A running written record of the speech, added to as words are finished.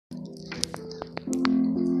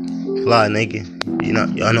Fly, nigga. You know,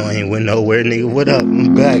 y'all know I ain't went nowhere, nigga. What up?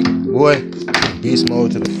 I'm back, boy. Beast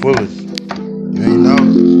mode to the fullest. You ain't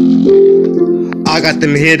know? I got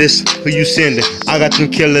them hitters, who you sending? I got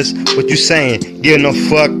them killers, what you saying? Give no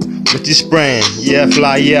fuck, what you spraying? Yeah,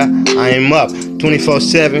 Fly, yeah, I am up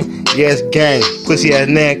 24/7. Yeah, it's gang, pussy ass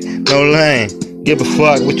neck, no lane. Give a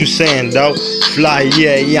fuck what you saying, though. Fly,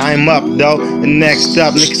 yeah, I'm up, though. And next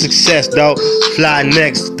up, nigga, success, though. Fly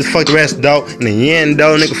next, the fuck the rest, though. In the end,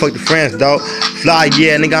 though, nigga, fuck the friends, though. Fly,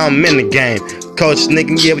 yeah, nigga, I'm in the game. Coach,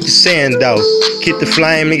 nigga, yeah, what you saying, though? Keep the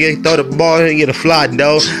flame, nigga, throw the ball, and get a fly,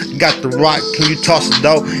 though. Got the rock, can you toss it,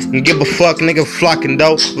 though? And give a fuck, nigga, flocking,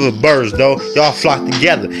 though. With birds, though. Y'all flock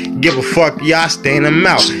together. Give a fuck, yeah, I stay in them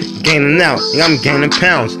out. Gaining out, yeah, I'm gaining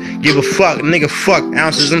pounds. Give a fuck, nigga, fuck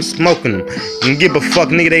ounces, I'm smoking them. And give a fuck,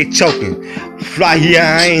 nigga, they choking. Fly,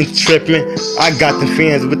 yeah, I ain't tripping. I got the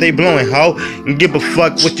fans, but they blowing, ho. And give a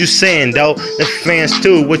fuck what you saying, though. The fans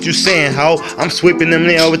too, what you saying, ho. I'm sweeping them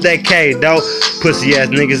there with that K, though. Pussy ass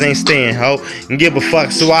niggas ain't staying, ho. And give a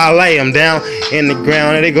fuck, so I lay them down in the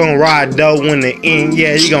ground and they gon' ride, though. When the end,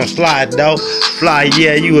 yeah, you gon' slide, though. Fly,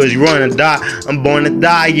 yeah, you was running, die. I'm born to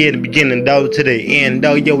die, yeah, the beginning, though, to the end,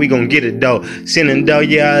 though. Yeah, we gon' get it, though. Sinning, though,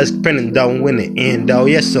 yeah, it's printing, though. When the end, though,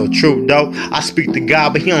 yeah, so true, though. I speak to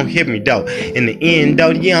God, but he don't hear me, though. In the end, though,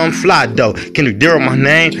 yeah, I'm Fly, though. Kendrick Darrell, my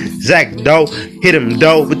name, Zach, though. Hit him,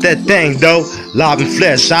 though, with that thing, though. Live and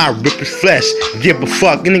flesh, I rip his flesh. Give a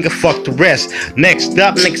fuck, nigga, fuck the rest. Next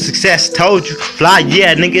up, nigga, success, told you. Fly,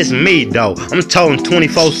 yeah, nigga, it's me, though. I'm toting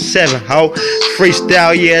 24/7, ho.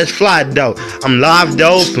 Freestyle, yeah, it's Fly, though. I'm live,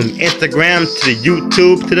 though, from Instagram to the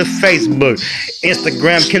YouTube to the Facebook.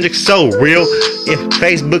 Instagram, Kendrick so real. If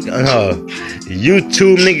Facebook,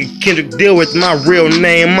 YouTube, nigga, Kendrick deal with my real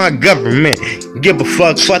name, my government. Give a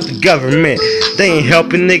fuck the government. They ain't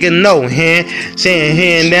helping, nigga, no hand. Saying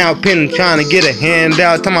hand down, pen trying to get a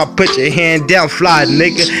handout. Time I put your hand down, Fly,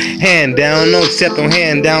 nigga. Hand down, no accept on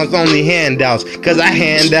handouts, only handouts. Cause I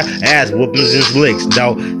hand out ass whoopings and licks,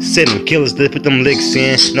 though. Sitting killers to put them licks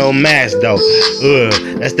in, no mask, though.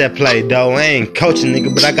 That's that play, though. I ain't coaching,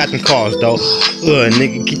 nigga, but I got them calls, though.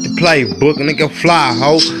 Nigga, keep the playbook, nigga, Fly,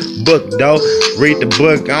 ho. Book, though. Read the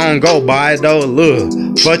book, I don't go by it, though.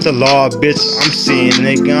 Look, fuck the law, bitch. I'm seeing,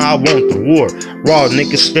 nigga, I want the war. Raw,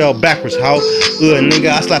 nigga, spell backwards, ho.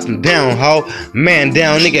 Nigga, I slap him down, ho. Man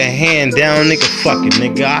down, nigga, hand down, nigga, fuck it,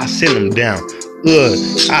 nigga, I send him down.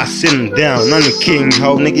 I send him down. I'm the king,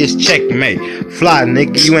 ho, nigga, it's checkmate. Fly,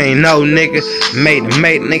 nigga, you ain't no, nigga. Mate,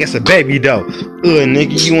 nigga, it's a baby, though.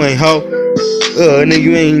 Nigga, you ain't ho. Nigga,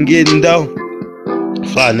 you ain't getting, though.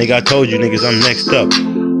 Fly, nigga, I told you, niggas, I'm next up.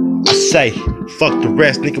 I say, fuck the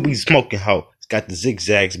rest, nigga, we smoking, ho. It's got the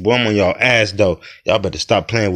zigzags, boy, I'm on y'all ass, though. Y'all better stop playing with